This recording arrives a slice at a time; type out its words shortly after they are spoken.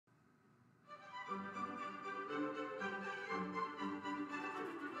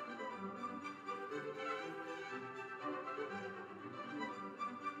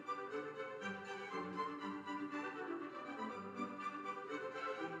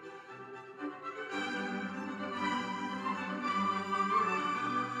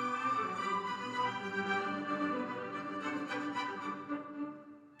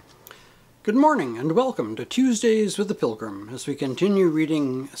Good morning and welcome to Tuesdays with the Pilgrim as we continue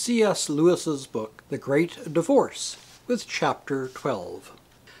reading C.S. Lewis's book, The Great Divorce, with Chapter 12.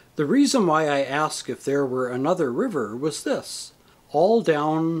 The reason why I asked if there were another river was this. All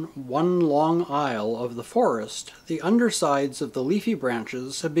down one long aisle of the forest, the undersides of the leafy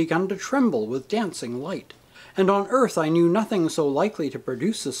branches had begun to tremble with dancing light, and on earth I knew nothing so likely to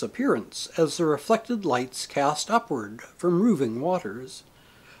produce this appearance as the reflected lights cast upward from moving waters.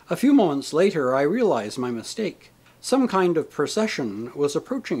 A few moments later I realized my mistake. Some kind of procession was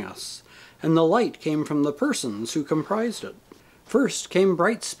approaching us, and the light came from the persons who comprised it. First came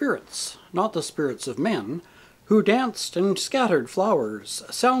bright spirits, not the spirits of men, who danced and scattered flowers,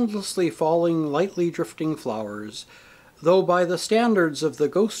 soundlessly falling, lightly drifting flowers, though by the standards of the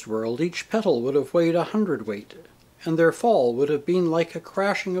ghost world each petal would have weighed 100 weight, and their fall would have been like a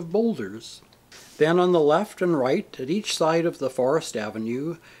crashing of boulders. Then on the left and right, at each side of the forest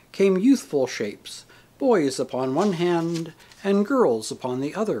avenue, came youthful shapes, boys upon one hand and girls upon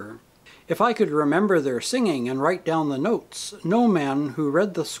the other. If I could remember their singing and write down the notes, no man who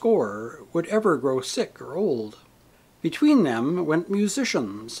read the score would ever grow sick or old. Between them went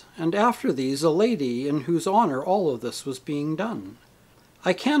musicians, and after these a lady in whose honor all of this was being done.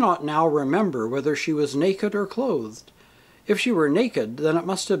 I cannot now remember whether she was naked or clothed. If she were naked, then it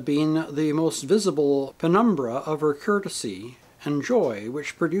must have been the most visible penumbra of her courtesy and joy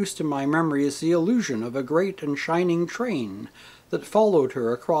which produced in my memories the illusion of a great and shining train that followed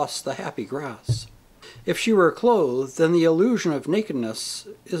her across the happy grass. If she were clothed, then the illusion of nakedness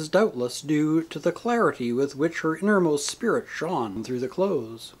is doubtless due to the clarity with which her innermost spirit shone through the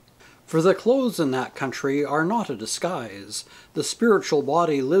clothes. For the clothes in that country are not a disguise. The spiritual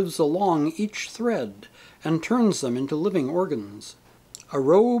body lives along each thread and turns them into living organs. A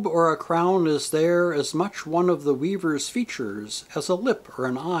robe or a crown is there as much one of the weaver's features as a lip or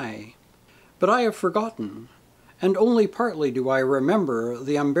an eye. But I have forgotten, and only partly do I remember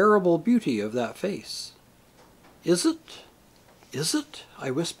the unbearable beauty of that face. "Is it? Is it?"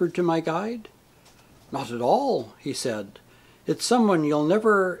 I whispered to my guide. "Not at all," he said. "It's someone you'll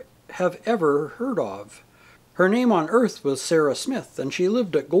never have ever heard of. Her name on earth was Sarah Smith, and she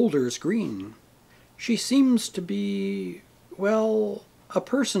lived at Golders Green. She seems to be, well, a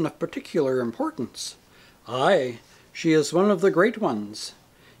person of particular importance." "Aye, she is one of the great ones.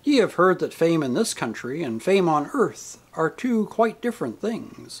 Ye have heard that fame in this country and fame on earth are two quite different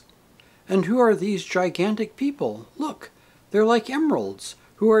things. And who are these gigantic people? Look, they're like emeralds,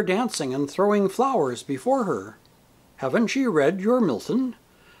 who are dancing and throwing flowers before her. Haven't ye read your Milton?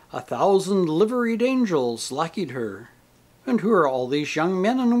 1,000 liveried angels lackeyed her. And who are all these young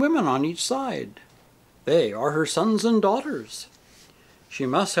men and women on each side? They are her sons and daughters. She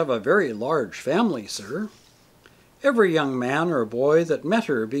must have a very large family, sir. Every young man or boy that met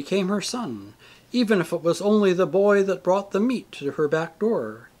her became her son, even if it was only the boy that brought the meat to her back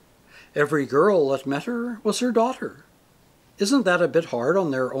door. Every girl that met her was her daughter. Isn't that a bit hard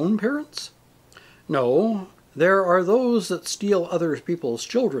on their own parents? No, there are those that steal other people's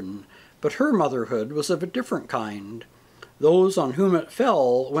children, but her motherhood was of a different kind. Those on whom it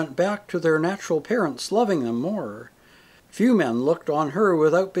fell went back to their natural parents, loving them more. Few men looked on her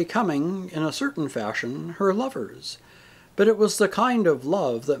without becoming, in a certain fashion, her lovers. But it was the kind of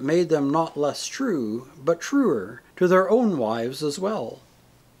love that made them not less true, but truer, to their own wives as well."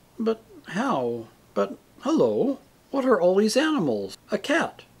 "But how? But, hello, what are all these animals? A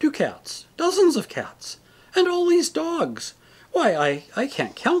cat, 2 cats, dozens of cats, and all these dogs. Why, I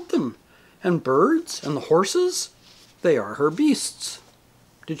can't count them. And birds, and the horses. They are her beasts.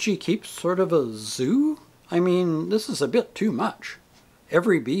 Did she keep sort of a zoo? I mean, this is a bit too much."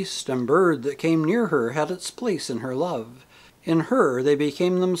 Every beast and bird that came near her had its place in her love. In her they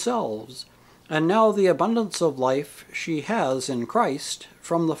became themselves, and now the abundance of life she has in Christ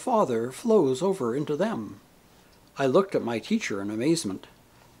from the Father flows over into them. I looked at my teacher in amazement.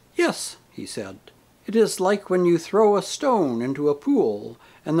 "Yes," he said, "it is like when you throw a stone into a pool,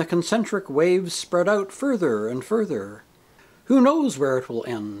 and the concentric waves spread out further and further. Who knows where it will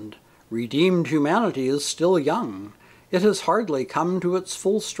end? Redeemed humanity is still young. It has hardly come to its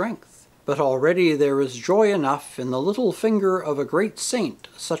full strength. But already there is joy enough in the little finger of a great saint,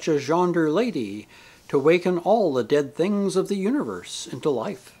 such as yonder lady, to waken all the dead things of the universe into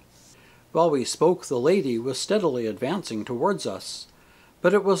life." While we spoke, the lady was steadily advancing towards us.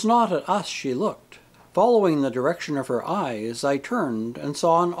 But it was not at us she looked. Following the direction of her eyes, I turned and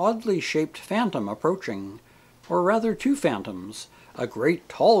saw an oddly shaped phantom approaching. Or rather 2 phantoms. A great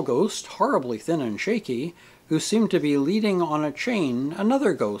tall ghost, horribly thin and shaky, who seemed to be leading on a chain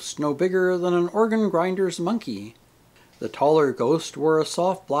another ghost no bigger than an organ grinder's monkey. The taller ghost wore a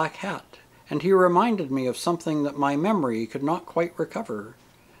soft black hat, and he reminded me of something that my memory could not quite recover.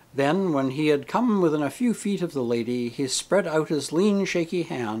 Then, when he had come within a few feet of the lady, he spread out his lean, shaky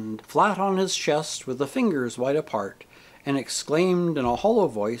hand, flat on his chest with the fingers wide apart, and exclaimed in a hollow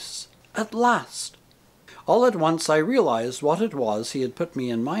voice, "At last!" All at once I realized what it was he had put me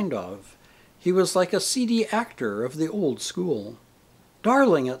in mind of. He was like a seedy actor of the old school.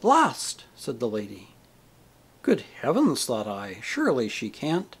 "Darling, at last!" said the lady. Good heavens, thought I, surely she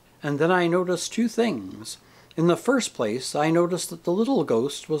can't. And then I noticed two things. In the first place, I noticed that the little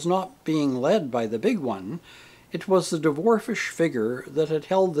ghost was not being led by the big one. It was the dwarfish figure that had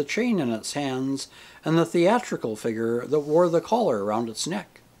held the chain in its hands, and the theatrical figure that wore the collar round its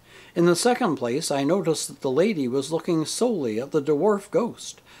neck. In the second place, I noticed that the lady was looking solely at the dwarf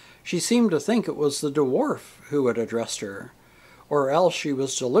ghost. She seemed to think it was the dwarf who had addressed her, or else she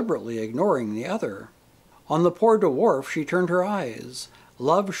was deliberately ignoring the other. On the poor dwarf she turned her eyes.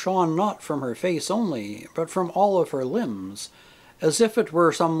 Love shone not from her face only, but from all of her limbs, as if it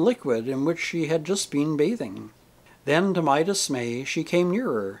were some liquid in which she had just been bathing. Then, to my dismay, she came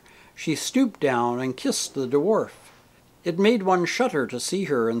nearer. She stooped down and kissed the dwarf. It made one shudder to see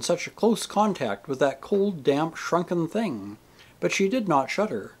her in such close contact with that cold, damp, shrunken thing, but she did not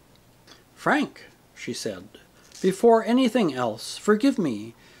shudder. "Frank," she said, "before anything else, forgive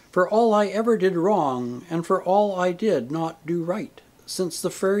me for all I ever did wrong, and for all I did not do right, since the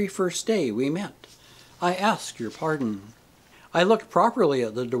very first day we met. I ask your pardon." I looked properly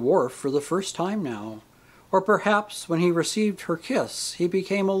at the dwarf for the first time now, or perhaps when he received her kiss he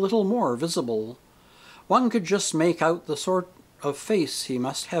became a little more visible. One could just make out the sort of face he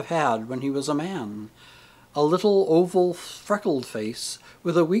must have had when he was a man. A little oval, freckled face,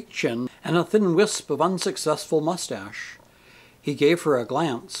 with a weak chin and a thin wisp of unsuccessful mustache. He gave her a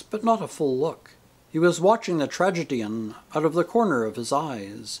glance, but not a full look. He was watching the tragedian out of the corner of his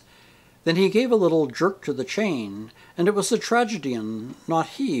eyes. Then he gave a little jerk to the chain, and it was the tragedian, not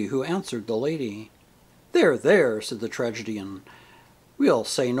he, who answered the lady. "There, there," said the tragedian. "We'll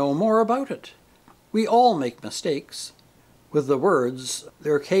say no more about it. We all make mistakes." With the words,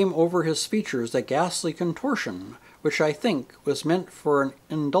 there came over his features a ghastly contortion, which I think was meant for an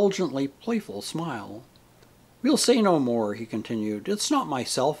indulgently playful smile. "We'll say no more," he continued. "It's not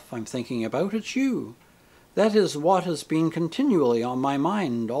myself I'm thinking about, it's you. That is what has been continually on my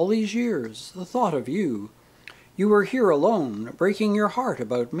mind all these years, the thought of you. You were here alone, breaking your heart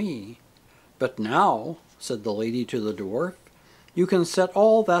about me. But now," said the lady to the dwarf, "you can set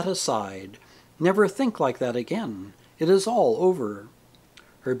all that aside. Never think like that again. It is all over."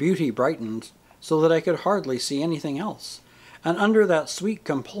 Her beauty brightened so that I could hardly see anything else, and under that sweet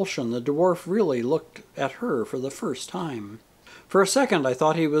compulsion the dwarf really looked at her for the first time. For a second I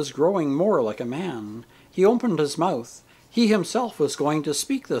thought he was growing more like a man. He opened his mouth. He himself was going to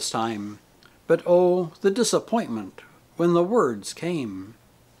speak this time. But oh, the disappointment when the words came.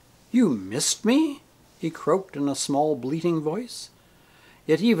 "You missed me?" he croaked in a small bleating voice.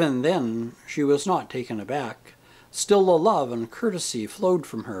 Yet even then she was not taken aback. Still the love and courtesy flowed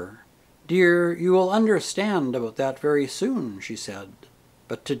from her. "Dear, you will understand about that very soon," she said.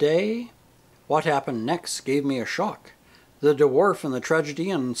 "But today?" What happened next gave me a shock. The dwarf and the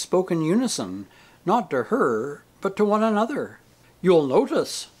tragedian spoke in unison, not to her, but to one another. "You'll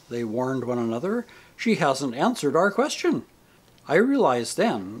notice," they warned one another, "she hasn't answered our question." I realized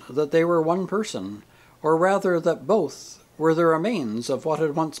then that they were one person, or rather that both were the remains of what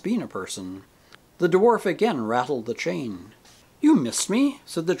had once been a person. The dwarf again rattled the chain. "You missed me?"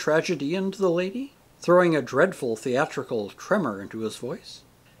 said the tragedian to the lady, throwing a dreadful theatrical tremor into his voice.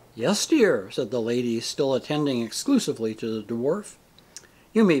 "Yes, dear," said the lady, still attending exclusively to the dwarf.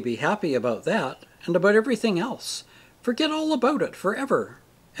 "You may be happy about that, and about everything else. Forget all about it forever."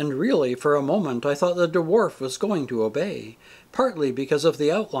 And really, for a moment, I thought the dwarf was going to obey, partly because of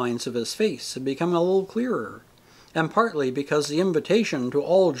the outlines of his face had become a little clearer, and partly because the invitation to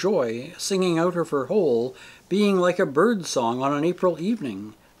all joy, singing out of her whole, being like a bird song on an April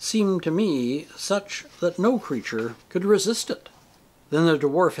evening, seemed to me such that no creature could resist it. Then the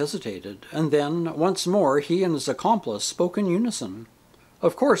dwarf hesitated, and then, once more, he and his accomplice spoke in unison.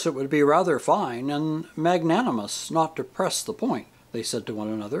 "Of course it would be rather fine and magnanimous not to press the point," they said to one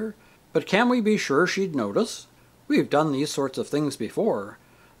another, "but can we be sure she'd notice? We've done these sorts of things before.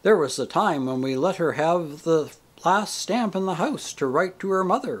 There was the time when we let her have the last stamp in the house to write to her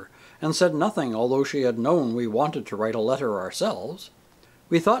mother, and said nothing although she had known we wanted to write a letter ourselves.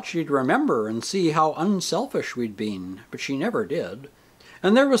 We thought she'd remember and see how unselfish we'd been, but she never did.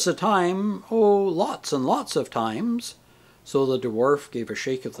 And there was a time, oh, lots and lots of times." So the dwarf gave a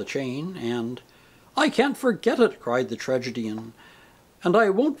shake of the chain, and "I can't forget it," cried the tragedian. And I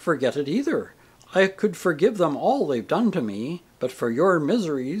won't forget it either. I could forgive them all they've done to me, but for your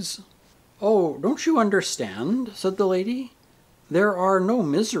miseries—" "Oh, don't you understand?" said the lady. "There are no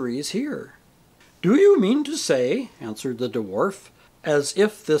miseries here." "Do you mean to say," answered the dwarf, as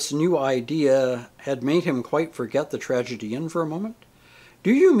if this new idea had made him quite forget the tragedian for a moment,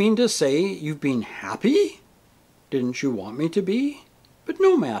 "do you mean to say you've been happy? Didn't you want me to be? But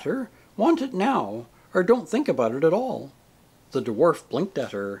no matter, want it now, or don't think about it at all." The dwarf blinked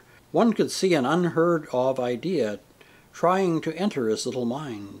at her. One could see an unheard-of idea trying to enter his little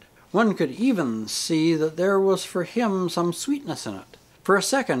mind. One could even see that there was for him some sweetness in it. For a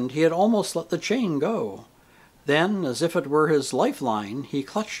second he had almost let the chain go. Then, as if it were his lifeline, he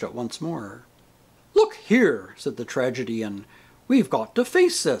clutched it once more. "Look here," said the tragedian, "we've got to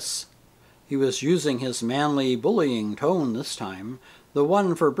face this." He was using his manly, bullying tone this time, the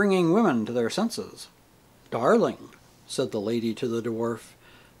one for bringing women to their senses. "Darling," said the lady to the dwarf,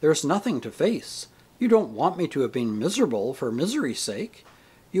 "there's nothing to face. You don't want me to have been miserable for misery's sake.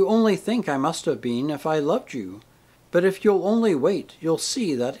 You only think I must have been if I loved you. But if you'll only wait, you'll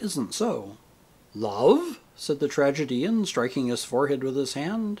see that isn't so." "Love?" said the tragedian, striking his forehead with his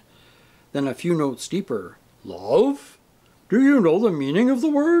hand. Then a few notes deeper, "Love? Do you know the meaning of the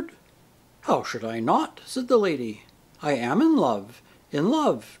word?" "How should I not?" said the lady. "I am in love. In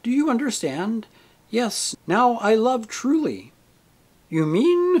love. Do you understand? Yes, now I love truly." "You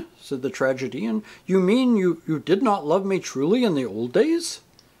mean," said the tragedian, "you mean you did not love me truly in the old days?"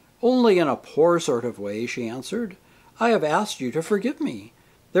 "Only in a poor sort of way," she answered. "I have asked you to forgive me.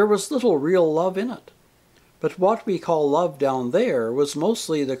 There was little real love in it. But what we call love down there was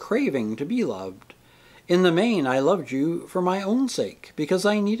mostly the craving to be loved. In the main I loved you for my own sake, because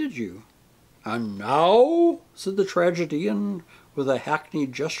I needed you." "And now?" said the tragedian, with a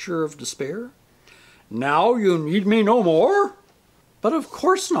hackneyed gesture of despair. "Now you need me no more?" "But of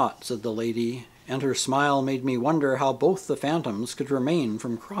course not," said the lady, and her smile made me wonder how both the phantoms could remain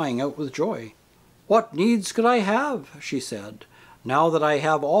from crying out with joy. "What needs could I have?" she said. "Now that I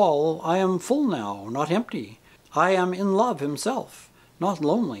have all, I am full now, not empty. I am in love himself, not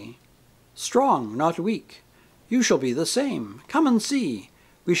lonely. Strong, not weak. You shall be the same. Come and see.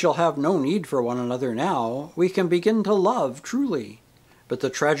 We shall have no need for one another now. We can begin to love truly." But the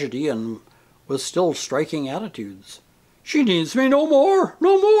tragedian was still striking attitudes. "She needs me no more,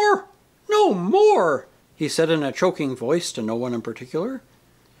 no more, no more," he said in a choking voice to no one in particular.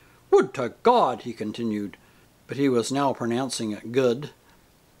 "Would to God," he continued, but he was now pronouncing it good,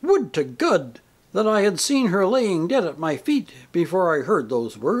 "would to God that I had seen her lying dead at my feet before I heard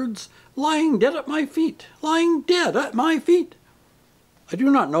those words. Lying dead at my feet, lying dead at my feet." I do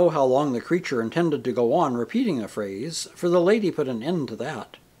not know how long the creature intended to go on repeating the phrase, for the lady put an end to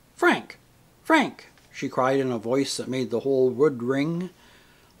that. "Frank! Frank!" she cried in a voice that made the whole wood ring.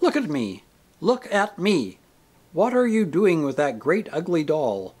 "Look at me! Look at me! What are you doing with that great ugly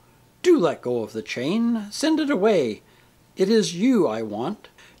doll? Do let go of the chain. Send it away. It is you I want.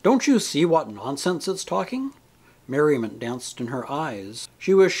 Don't you see what nonsense it's talking?" Merriment danced in her eyes.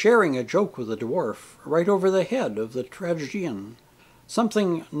 She was sharing a joke with the dwarf, right over the head of the tragedian.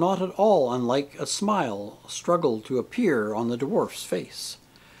 Something not at all unlike a smile struggled to appear on the dwarf's face.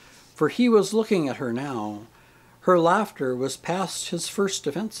 For he was looking at her now. Her laughter was past his first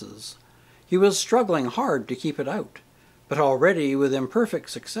defenses. He was struggling hard to keep it out, but already with imperfect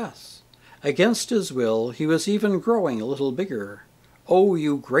success. Against his will, he was even growing a little bigger. "Oh,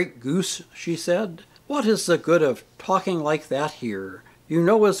 you great goose," she said, "what is the good of talking like that here? You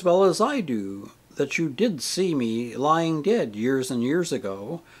know as well as I do that you did see me lying dead years and years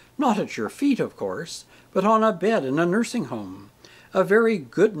ago, not at your feet, of course, but on a bed in a nursing home. A very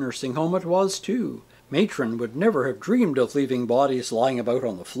good nursing home it was, too. Matron would never have dreamed of leaving bodies lying about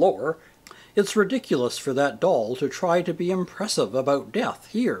on the floor. It's ridiculous for that doll to try to be impressive about death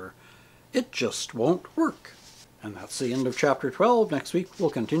here. It just won't work." And that's the end of chapter 12. Next week we'll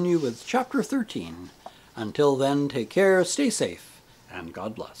continue with chapter 13. Until then, take care, stay safe, and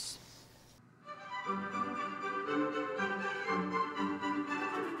God bless.